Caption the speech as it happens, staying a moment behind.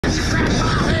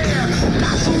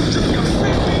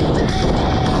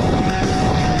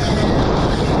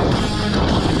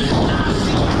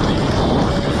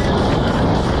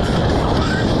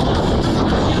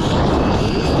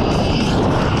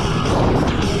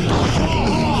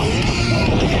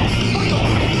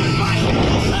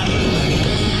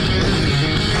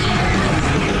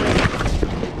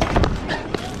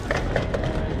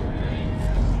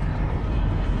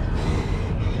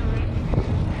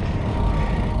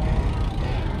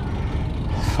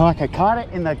Fuck, I caught it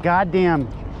in the goddamn...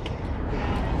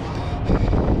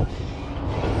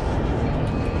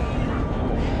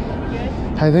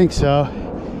 I think so.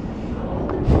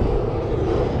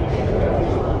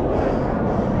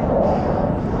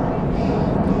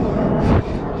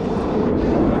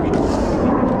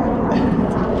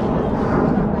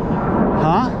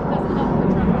 Huh?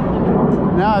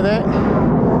 No,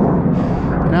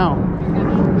 no.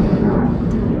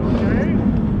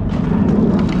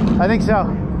 I think so.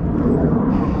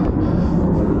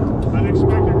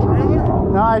 Unexpected trailer?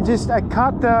 No, I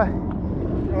caught the...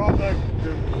 Oh, the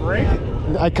brake?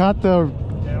 I caught the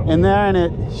in there and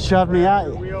it shoved me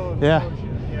out. Yeah.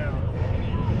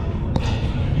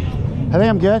 I think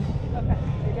I'm good. Okay,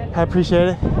 you're good. I appreciate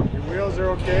it. Your wheels are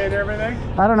okay and everything?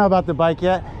 I don't know about the bike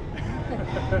yet.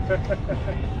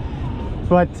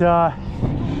 But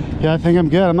yeah, I think I'm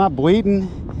good. I'm not bleeding.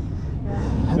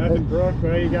 Nothing broke,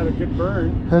 but you got a good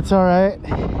burn. That's all right.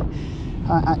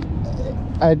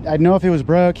 I'd know if it was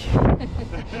broke.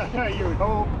 You would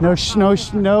hope.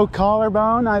 No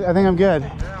collarbone. I think I'm good.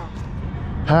 Yeah.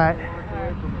 All right.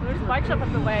 There's a bike shop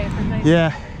up the way. If there's anything.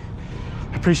 Yeah.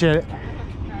 Appreciate it.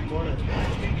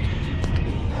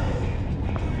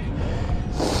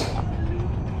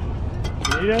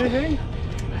 Need anything?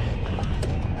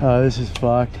 Oh, this is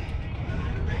fucked.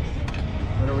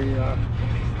 What are we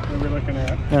looking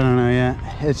at? I don't know yet.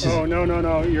 It's just... Oh, no.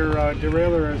 Your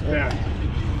derailleur is bent.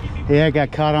 Yeah, I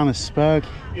got caught on the spoke.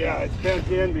 Yeah, it's bent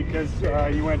in because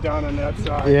you went down on that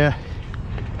side. Yeah.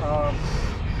 I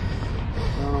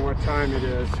don't know what time it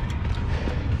is.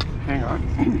 Hang on.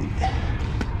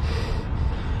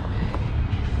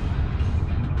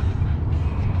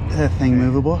 Is that thing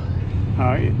movable?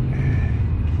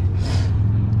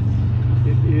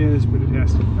 It is, but it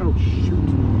has to... Oh, shoot.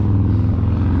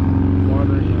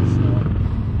 Water is...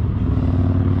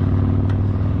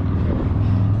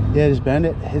 Yeah, just bend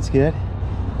it. It's good.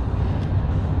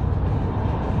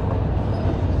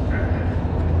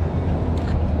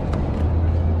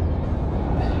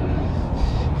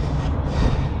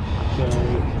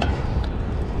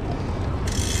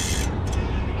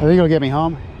 I think it'll get me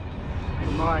home.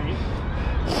 It might.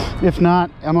 If not,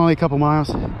 I'm only a couple miles.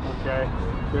 Okay.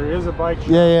 There is a bike shop.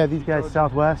 Yeah, these guys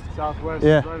Southwest. Southwest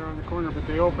Yeah. is right around the corner, but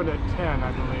they open at 10,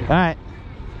 I believe. All right.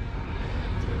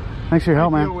 Thanks for your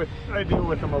help, man. I deal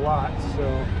with them a lot,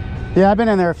 so. Yeah, I've been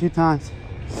in there a few times.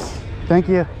 Thank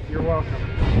you. You're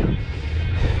welcome.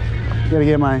 Gotta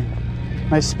get my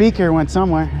speaker went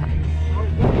somewhere.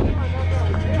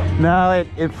 No,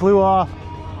 it flew off. They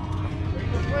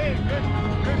were playing good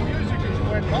music as you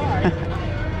went by.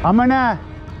 I'm gonna,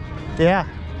 yeah.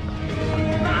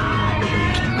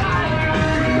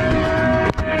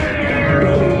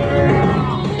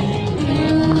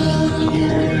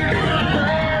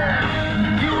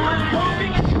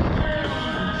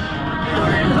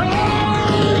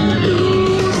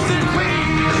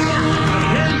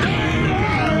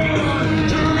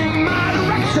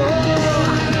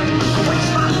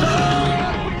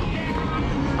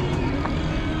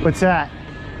 What's that?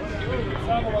 It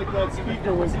sounded like that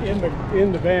speaker was in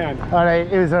the van. All right,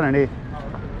 it was underneath.